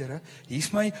stress, Here.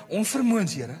 Hier's my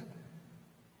onvermoëns, Here.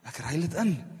 Ek ruil dit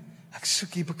in. Ek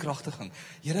soek hier bekragtiging.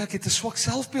 Here, ek het 'n swak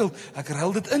selfbeeld. Ek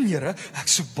ruil dit in, Here. Ek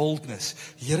soek boldness.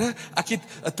 Here, ek het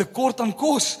 'n tekort aan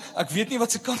kos. Ek weet nie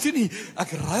wat se kant toe nie.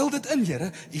 Ek ruil dit in,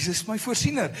 Here. U is my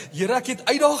voorsiener. Here, ek het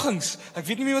uitdagings. Ek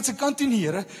weet nie meer wat se kant toe nie,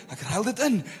 Here. Ek ruil dit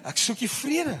in. Ek soek die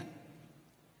vrede.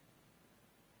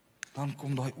 Dan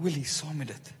kom daai olie saam met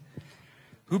dit.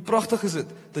 Hoe pragtig is dit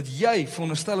dat jy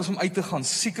veronderstel is om uit te gaan,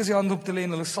 siekes die hand op te lê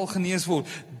en hulle sal genees word,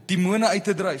 demone uit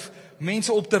te dryf,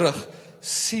 mense op te rig.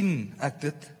 Sien ek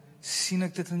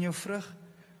dit in jou vrug?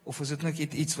 Of is dit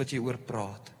net iets wat jy oor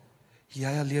praat?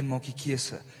 Jy alleen maak die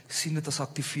keuse. Sien dit as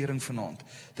aktivering vanaand.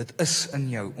 Dit is in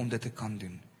jou om dit te kan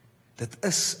doen. Dit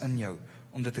is in jou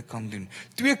om dit te kan doen.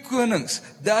 2 Konings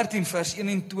 13 vers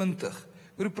 21.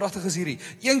 Hoe pragtig is hierdie?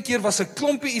 Een keer was 'n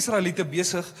klompie Israeliete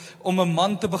besig om 'n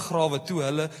man te begrawe toe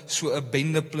hulle so 'n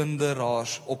bende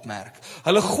plunderaars opmerk.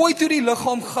 Hulle gooi toe die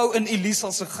liggaam gou in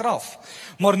Elisa se graf.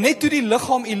 Maar net toe die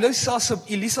liggaam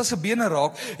Elisa se bene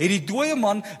raak, het die dooie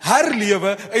man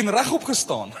herlewe en regop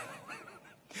gestaan.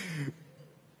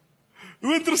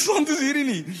 Hoe interessant is hierdie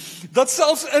nie? Dat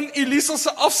selfs in Elisa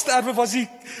se afsterwe was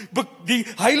die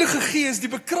Heilige Gees, die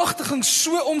bekragtiging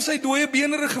so om sy dooie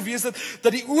bene gewees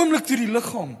dat die oomblik toe die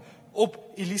liggaam op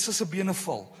Elisa se bene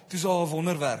val, toe is daar 'n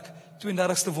wonderwerk,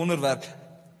 32ste wonderwerk.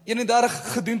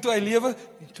 31 gedoen toe hy lewe,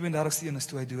 en 32ste een is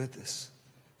toe hy dood is.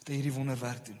 Dat hy hierdie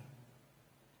wonderwerk doen.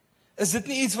 Is dit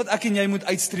nie iets wat ek en jy moet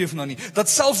uitstreef na nie? Dat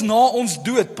selfs na ons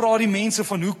dood praat die mense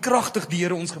van hoe kragtig die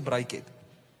Here ons gebruik het.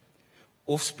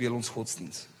 Of speel ons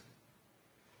godsdiens?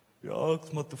 Ja, ek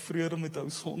is maar tevrede met ou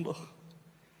Sondag.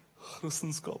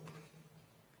 Christendom.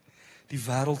 Die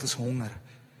wêreld is honger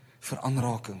vir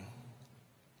aanraking.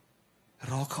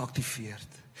 Raak geaktiveerd.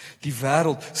 Die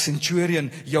wêreld,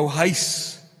 Centurion, jou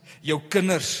huis, jou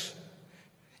kinders,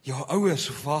 jou ouers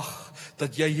wag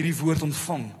dat jy hierdie woord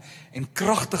ontvang en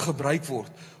kragtig gebruik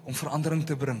word om verandering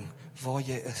te bring waar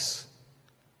jy is.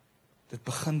 Dit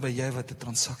begin by jy wat 'n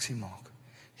transaksie maak.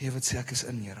 Jy wat sê ek is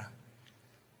in, Here.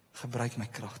 Gebruik my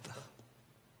kragtig.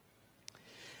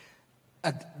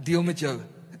 Ek deel met jou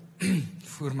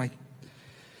voor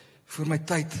my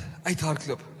tyd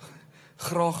uithardloop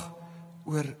graag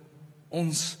oor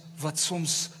ons wat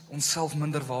soms onsself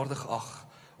minderwaardig ag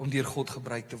om deur God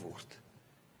gebruik te word.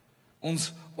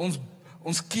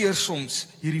 Ons keer soms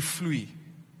hierdie vloei.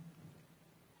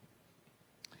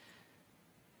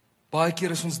 Baie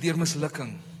keer is ons deur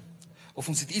mislukking of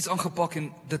ons het iets aangepak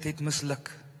en dit het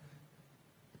misluk.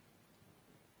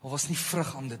 Daar was nie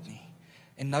vrug aan dit nie.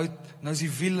 En nou is die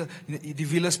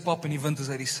wiele is pap en die wind is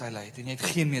uit die seile uit en jy het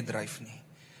geen meer dryf nie.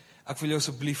 Ek wil jou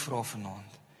asseblief vra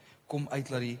vanaand, kom uit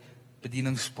laat die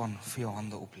bedieningsspan vir jou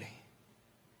hande oplê.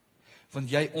 Want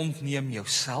jy ontneem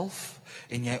jouself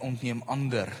en jy ontneem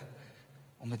ander,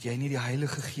 omdat jy nie die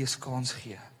Heilige Gees kans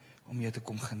gee om jou te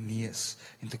kom genees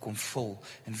en te kom vul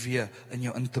en weer in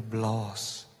jou in te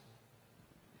blaas.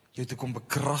 Jou te kom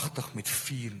bekragtig met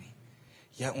vuur nie.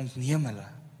 Jy ontneem hulle.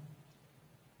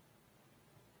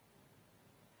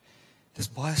 Dis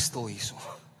baie stil hierso.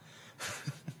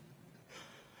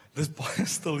 Dis baie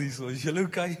stil hierso. Is julle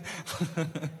okay?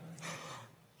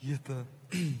 Jette.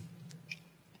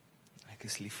 Ek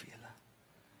is lief vir julle.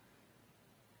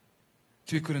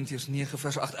 2 Korintiërs 9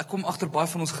 vers 8. Ek kom agter baie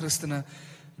van ons Christene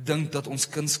dink dat ons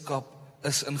kindskap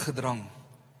is in gedrang.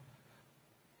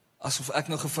 Asof ek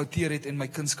nou gefouteer het en my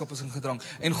kindskap is in gedrang.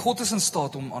 En God is in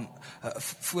staat om aan,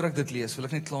 voor ek dit lees, wil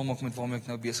ek net klaarmaak met waarmee ek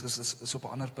nou besig is op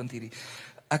 'n ander punt hierdie.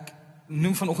 Ek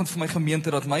noem vanoggend vir my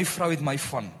gemeente dat my vrou het my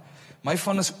van. My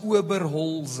van is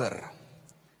Oberholzer.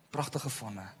 Pragtige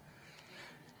vanne.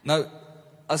 Nou,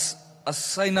 as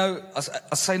sy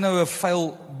nou 'n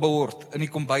vuil bord in die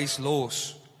kombuis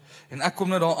los, en ek kom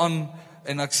nou daar aan,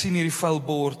 en ek sien hierdie vuil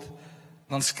bord,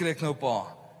 dan skree ek nou op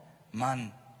haar,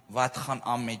 man, wat gaan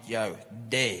aan met jou?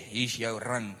 Hier's jou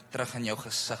ring, terug in jou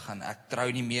gesig, en ek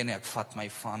trou nie meer nie, ek vat my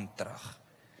van terug.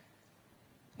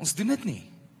 Ons doen dit nie.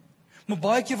 Maar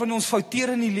baie keer wanneer ons fouteer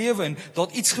in die lewe en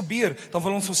dat iets gebeur, dan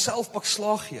wil ons onsself pak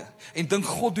slaag gee en dink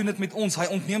God doen dit met ons. Hy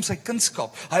ontneem sy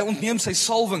kindskap, hy ontneem sy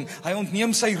salwing, hy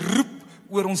ontneem sy roep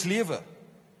oor ons lewe.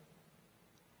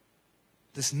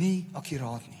 Dis nie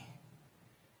akkuraat nie.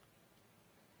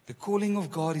 The calling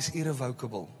of God is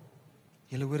irrevocable.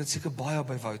 Julle hoor dit seker baie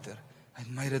by Wouter. Hy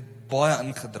het my dit baie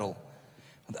ingedrul.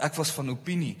 Want ek was van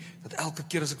opinie dat elke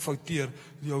keer as ek fouteer,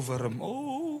 jou wurm,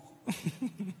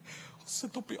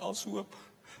 sit op die ashoop,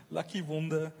 lekkie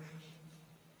wonde.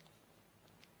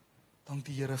 Dank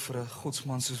die Here vir 'n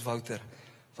godsman soos Wouter,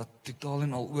 wat totaal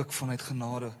en al ook vanuit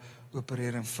genade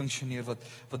opereer en funksioneer,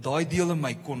 wat daai deel in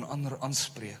my kon ander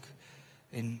aanspreek.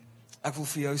 En ek wil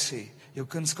vir jou sê, jou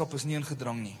kindskap is nie in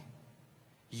gedrang nie.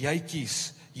 Jy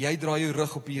kies, jy draai jou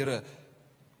rug op die Here,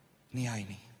 nie hy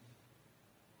nie.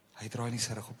 Hy draai nie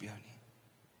sy rug op jou nie.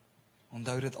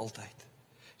 Onthou dit altyd.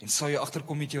 En sal jy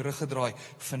agterkom met jou rug gedraai,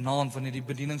 vanaand wanneer die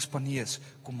bedieningsspan nie is,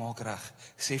 kom maak reg.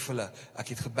 Sê vir hulle, ek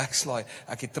het gebackslide,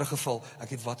 ek het teruggeval, ek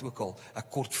het wat ook al,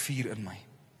 ek kort vuur in my.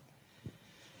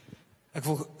 Ek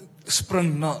wil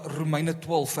spring na Romeine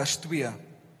 12 vers 2.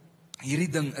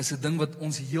 Hierdie ding is 'n ding wat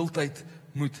ons heeltyd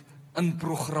moet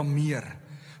inprogrammeer.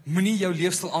 Moenie jou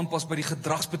leefstyl aanpas by die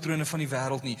gedragspatrone van die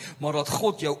wêreld nie, maar dat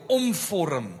God jou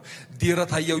omvorm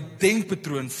deurdat hy jou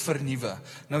denkpatroon vernuwe.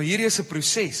 Nou hierdie is 'n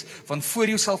proses, want voor jy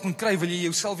jouself kan kry, wil jy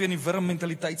jouself weer in die wurm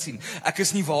mentaliteit sien. Ek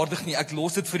is nie waardig nie, ek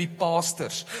los dit vir die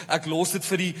pastors, ek los dit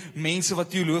vir die mense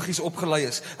wat teologies opgelei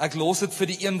is, ek los dit vir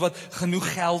die een wat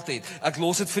genoeg geld het, ek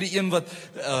los dit vir die een wat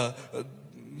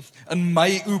in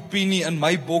my opinie, in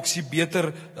my boksie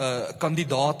beter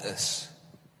kandidaat is.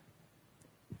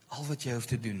 Al wat jy hoef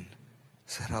te doen,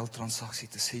 is 'n ruiltransaksie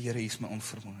te sê, Here, hier is my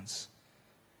onvermoëns.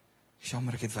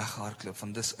 Jammer, ek het weggehardloop,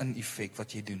 want dis in effek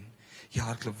wat jy doen. Jy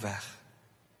hardloop weg.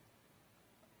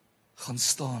 Gaan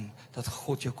staan, dat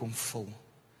God jou kom vul.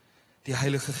 Die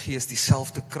Heilige Gees,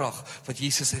 dieselfde krag, wat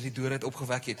Jesus uit die dood uit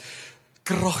opgewek het,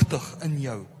 kragtig in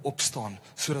jou opstaan,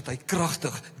 sodat hy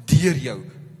kragtig deur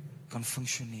jou kan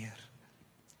funksioneer.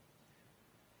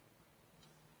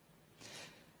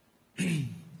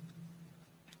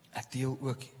 Ek deel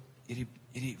ook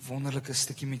hierdie wonderlike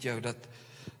stukkie met jou, dat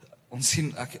ons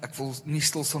sien, ek wil nie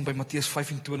stil staan by Matteus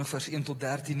 25 vers 1 tot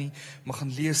 13 nie, maar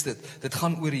gaan lees dit. Dit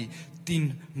gaan oor die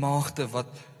 10 maagde wat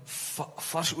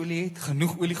vars olie het,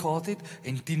 genoeg olie gehad het,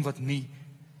 en 10 wat nie.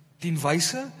 10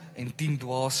 wyse en 10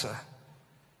 dwaase.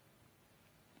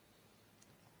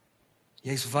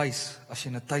 Jy is wys as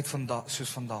jy in 'n tyd soos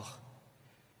vandag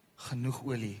genoeg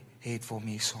olie het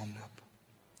waarmee jy saamloop.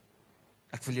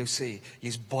 Ek wil jou sê, jy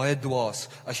is baie dwaas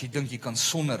as jy dink jy kan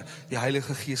sonder die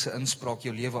Heilige Gees se inspraak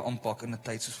jou lewe aanpak in 'n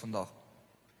tyd soos vandag.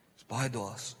 Jy is baie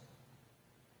dwaas.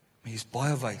 Maar jy is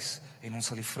baie wys en ons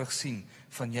sal die vrug sien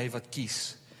van jy wat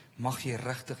kies. Mag jy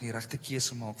regtig die regte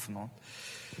keuse maak vanaand.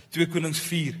 2 Konings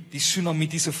 4, die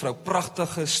Sunamitiese vrou,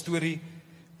 pragtige storie,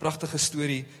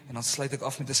 en dan sluit ek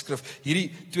af met 'n skrif.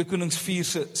 Hierdie 2 Konings 4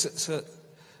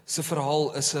 se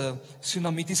verhaal is 'n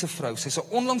Sunamitiese vrou. Sy's 'n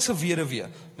onlangse weduwee.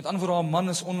 Met ander woorde, haar man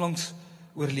is onlangs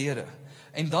oorlede.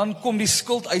 En dan kom die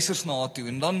skuldeisers na haar toe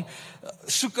en dan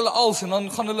soek hulle als en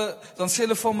dan sê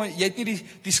hulle van my, jy het nie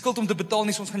die skuld om te betaal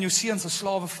nie, so ons gaan jou seuns as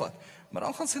slawe vat. Maar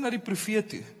dan gaan sy na die profeet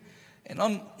toe. En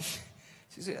dan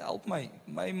sy sê, help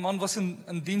my man was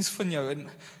in diens van jou en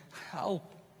help.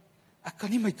 Ek kan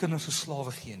nie my kinders as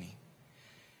slawe gee nie.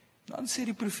 Dan sê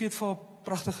die profeet vir haar 'n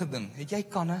pragtige ding. Het jy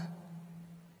kanne?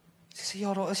 Sy sê,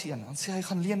 ja, daar is een. Dan sê hy,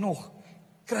 gaan leen nog.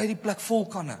 Kry die plek vol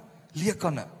kanne, leë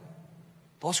kanne.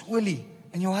 Daar's olie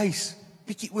in jou huis,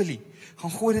 bietjie olie.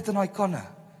 Gaan gooi dit in daai kanne.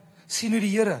 Sien hoe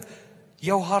die Here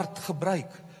jou hart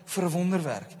gebruik vir 'n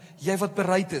wonderwerk. Jy wat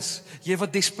bereid is, jy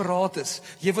wat desperaat is,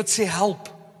 jy wat sê help.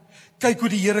 Kyk hoe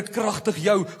die Here kragtig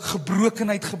jou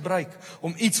gebrokenheid gebruik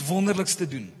om iets wonderliks te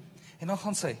doen. En dan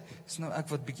gaan sy, is nou ek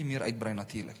wat bietjie meer uitbrei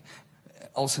natuurlik,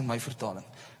 als in my vertaling.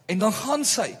 En dan gaan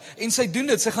sy, en sy doen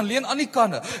dit, sy gaan leen aan die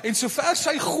kanne, en sover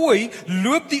sy gooi,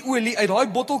 loop die olie uit daai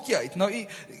botteltjie uit. Nou,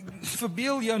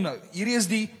 verbeel jou nou, hierdie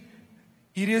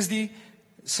is die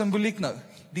simboliek nou,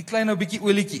 die klein nou bietjie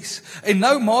olietjies. En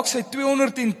nou maak sy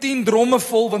 210 dromme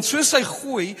vol, want soos sy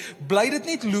gooi, bly dit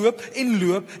net loop,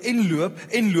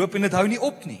 en dit hou nie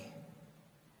op nie.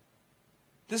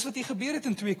 Dis wat hier gebeur het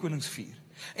in 2 Konings 4.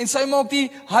 En sy maak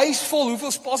die huis vol,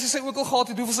 hoeveel spasie sy ook al gehad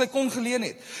het, hoeveel sy kon geleen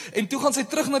het. En toe gaan sy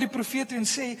terug na die profeet toe en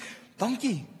sê,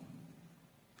 dankie.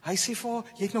 Hy sê vir haar,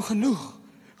 jy het nou genoeg.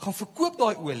 Gaan verkoop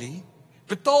daai olie,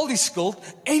 betaal die skuld,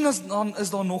 en dan is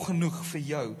daar nog genoeg vir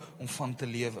jou om van te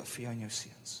lewe, vir jou en jou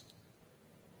seuns.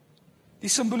 Die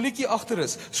simboliek hier agter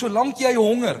is, solank jy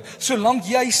honger, solank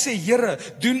jy sê, Here,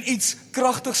 doen iets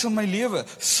kragtigs in my lewe,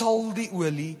 sal die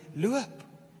olie loop.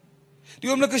 Die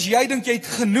oomblik as jy dink jy het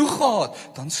genoeg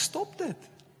gehad, dan stop dit.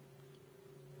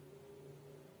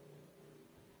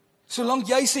 Solank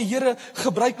jy sê, Here,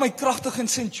 gebruik my kragtig in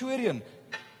Centurion,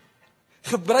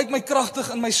 gebruik my kragtig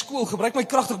in my skool, gebruik my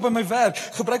kragtig by my werk,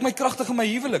 gebruik my kragtig in my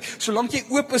huwelik, solank jy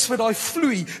oop is vir daai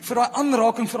vloei, vir daai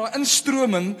aanraking, vir daai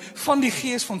instroming van die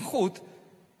Gees van God,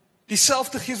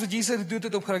 dieselfde Gees wat Jesus uit die dood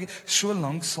het opgewek het,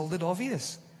 solank sal dit daar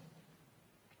wees.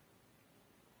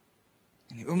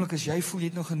 En die oomblik as jy voel jy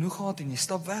het nou genoeg gehad en jy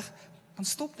stap weg, dan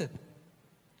stop dit.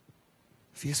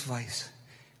 Wees wys.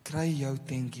 Kry jou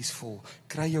tentjies vol,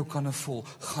 kry jou kanne vol,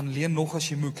 gaan leen nog as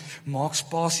jy moet, maak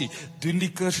spasie, doen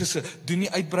die kursusse, doen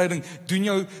die uitbreiding,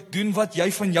 doen wat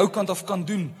jy van jou kant af kan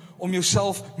doen, om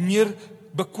jouself meer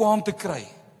bekwaam te kry.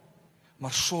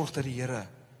 Maar sorg dat die Here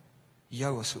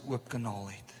jou as 'n oop kanaal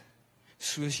het.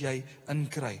 Soos jy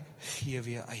inkry, gee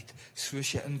weer uit.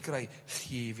 Soos jy inkry,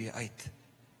 gee jy weer uit.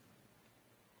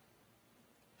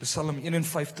 Psalm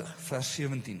 51 vers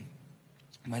 17.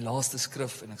 My laaste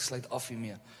skrif en ek sluit af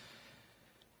hiermee.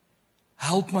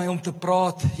 Help my om te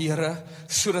praat, Here,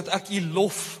 sodat ek U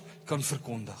lof kan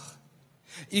verkondig.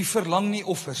 U verlang nie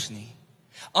offers nie,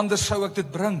 anders sou ek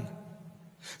dit bring.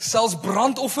 Selfs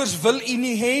brandoffers wil U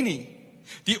nie hê nie.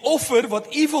 Die offer wat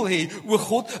U wil hê, o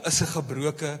God, is 'n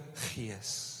gebroke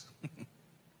gees.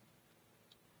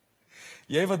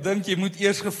 Jy wat dink jy moet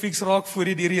eers gefiks raak voor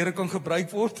jy deur die Here kan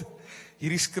gebruik word,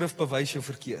 hierdie skrif bewys jou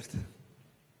verkeerd.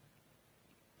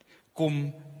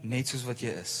 Kom net soos wat jy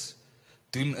is.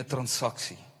 Doen 'n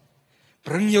transaksie.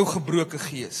 Bring jou gebroke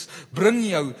gees. Bring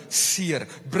jou seer.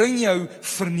 Bring jou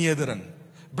vernedering.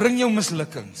 Bring jou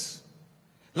mislukkings.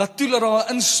 Laat toe dat daar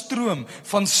 'n instroom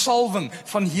van salwing,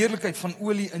 van heerlikheid, van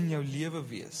olie in jou lewe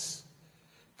wees.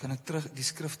 Kan ek die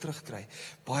skrif terugkry?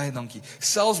 Baie dankie.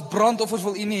 Selfs brandoffers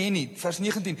wil U nie hê nie. Vers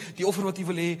 19, die offer wat U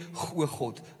wil hê, o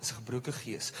God, is 'n gebroke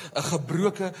gees. 'n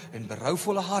Gebroke en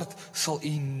berouvolle hart sal U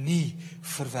nie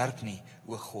verwerp nie,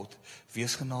 o God.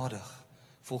 Wees genadig,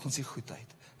 volgens U goedheid.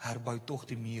 Herbou tog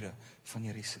die mure van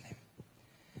Jerusalem.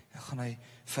 Dan gaan hy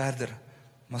verder,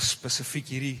 maar spesifiek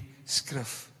hierdie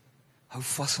skrif Hou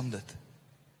vas aan dit.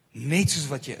 Net soos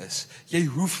wat jy is. Jy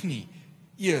hoef nie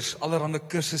eers allerhande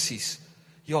kursusies.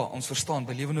 Ja, ons verstaan,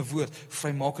 by Lewende Woord,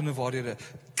 vrymakende waarhede,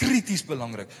 krities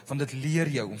belangrik, want dit leer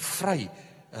jou om vry,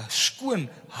 'n skoon,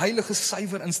 heilige,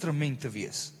 suiwer instrument te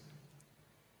wees.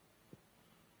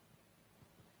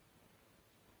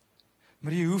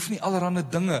 Maar jy hoef nie allerhande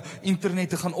dinge, internet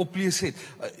te gaan oplees het,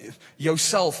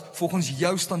 jouself volgens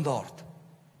jou standaard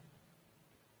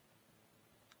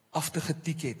af te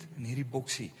getiek het in hierdie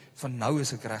boksie, van nou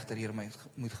is ek reg dat die Here my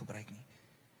moet gebruik nie.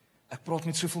 Ek praat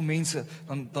met soveel mense,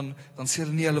 dan sê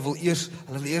hulle nie, hulle wil eers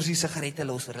die sigarette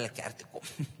los vir hulle kerk toe kom.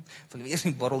 Hulle wil eers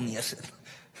nie borrel neersit.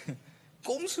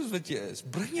 Kom soos wat jy is,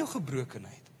 bring jou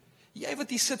gebrokenheid. Jy wat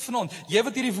hier sit vanaand, jy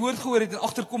wat hierdie woord gehoor het en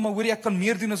agterkom, maar hoor jy, ek kan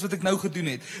meer doen as wat ek nou gedoen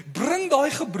het. Bring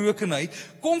daai gebrokenheid,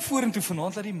 kom vorentoe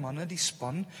vanaand, laat die manne, die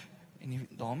span en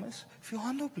die dames vir jou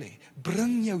hand op lê.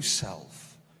 Bring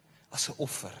jouself as 'n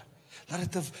offer.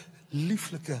 Laat dit 'n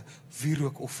lieflike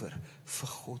wierookoffer vir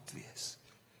God wees.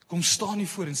 Kom staan hier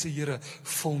voor en sê, Here,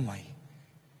 vul my.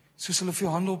 Soos hulle vir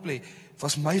jou hande op lê,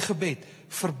 was my gebed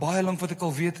vir baie lank wat ek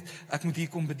al weet, ek moet hier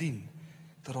kom bedien.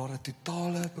 Dat daar 'n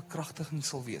totale bekragtiging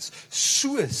sal wees.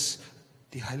 Soos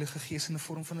die Heilige Gees in 'n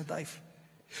vorm van 'n duif.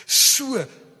 So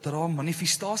dat daar 'n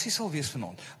manifestasie sal wees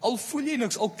vanaand. Al voel jy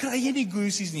niks, al kry jy nie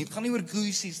goosies nie, dit gaan nie oor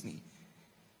goosies nie.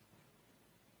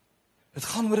 Dit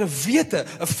gaan oor 'n wete,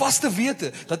 'n vaste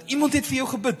wete, dat iemand het vir jou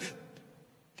gebid.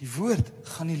 Die woord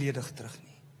gaan nie ledig terug nie.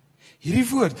 Hierdie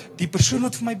woord, die persoon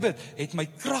wat vir my bid, het my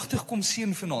kragtig kom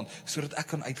seën vanaand, sodat ek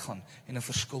kan uitgaan en 'n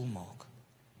verskil maak.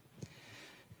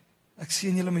 Ek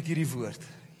seën julle met hierdie woord.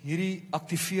 Hierdie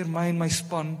aktiveer my en my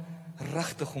span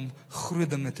regtig om groot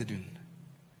dinge te doen.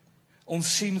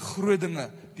 Ons sien groot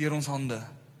dinge deur ons hande,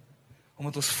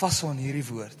 omdat ons vashou aan hierdie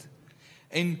woord.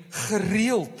 En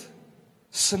gereeld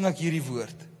sing ek hierdie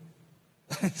woord.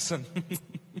 Sing.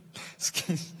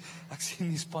 Ekskuus, ek sien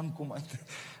die span kom uit.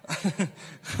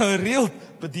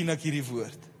 Gereeld bedien ek hierdie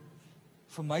woord.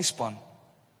 Vir my span.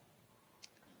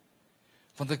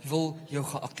 Want ek wil jou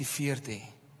geaktiveerd hê.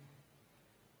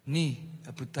 Nie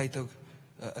 'n potato,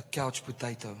 'n couch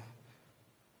potato,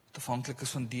 wat afhanklik is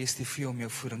van DStv om jou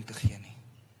voeding te gee nie.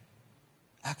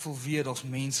 Ek wil weet daar's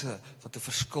mense wat 'n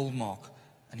verskil maak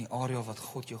in die area wat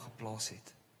God jou geplaas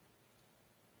het.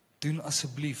 Doen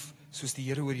asseblief soos die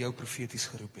Here oor jou profeties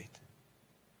geroep het.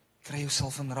 Kry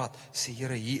jouself in raad, sê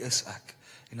Here, hier is ek.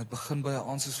 En dit begin by 'n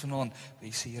aand soos vanaand, waar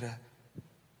jy sê Here,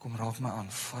 kom raak my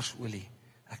aan, vars olie.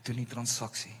 Ek doen nie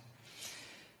transaksie.